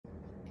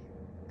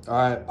All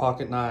right,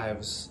 pocket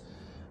knives.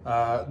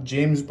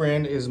 James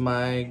brand is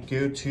my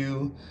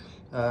go-to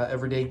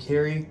everyday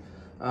carry.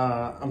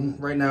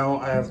 Right now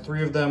I have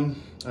 3 of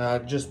them.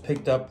 Just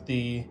picked up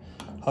the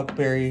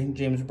Huckberry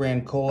James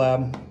brand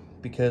collab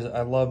because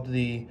I loved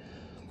the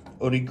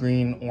Odie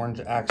green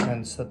orange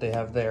accents that they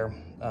have there.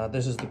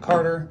 This is the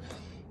Carter.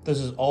 This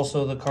is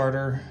also the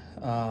Carter.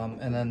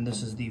 And then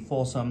this is the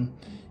Folsom.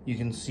 You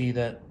can see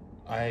that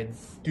I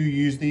do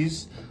use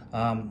these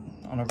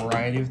on a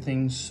variety of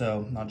things,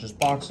 so not just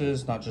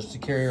boxes, not just to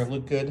carry or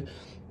look good.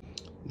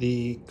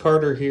 The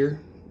Carter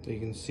here, you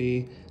can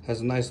see,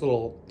 has a nice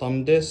little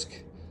thumb disc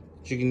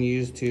that you can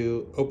use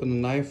to open the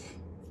knife.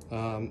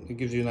 It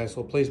gives you a nice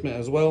little placement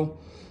as well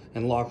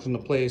and locks into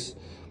place.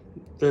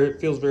 It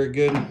feels very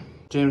good.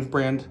 James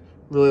brand,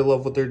 really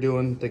love what they're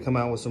doing. They come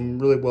out with some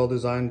really well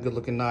designed, good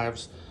looking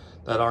knives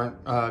that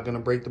aren't gonna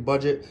break the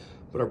budget,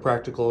 but are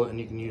practical and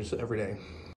you can use every day.